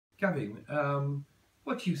Gavin,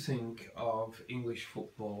 what do you think of English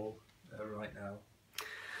football right now?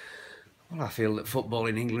 Well, I feel that football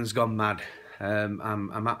in England's gone mad.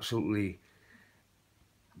 I'm absolutely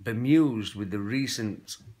bemused with the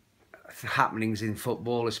recent happenings in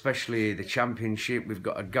football, especially the Championship. We've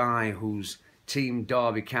got a guy whose team,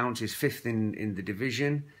 Derby County, is fifth in the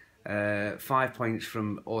division, 5 points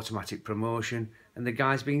from automatic promotion, and the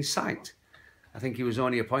guy's been sacked. I think he was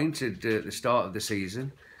only appointed at the start of the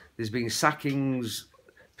season. There's been sackings,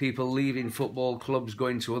 people leaving football clubs,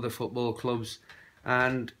 going to other football clubs,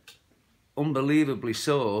 and unbelievably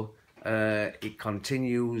so, it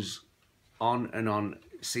continues on and on,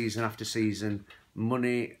 season after season.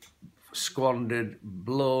 Money squandered,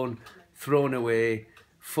 blown, thrown away,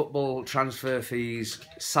 football transfer fees,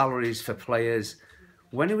 salaries for players.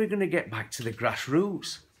 When are we going to get back to the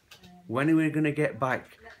grassroots? When are we going to get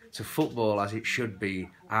back to football as it should be,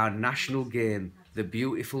 our national game, the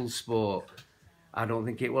beautiful sport? I don't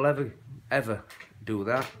think it will ever do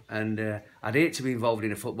that, and I'd hate to be involved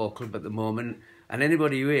in a football club at the moment, and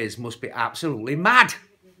anybody who is must be absolutely mad.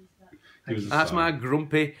 That's my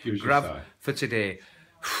grumpy grab for today.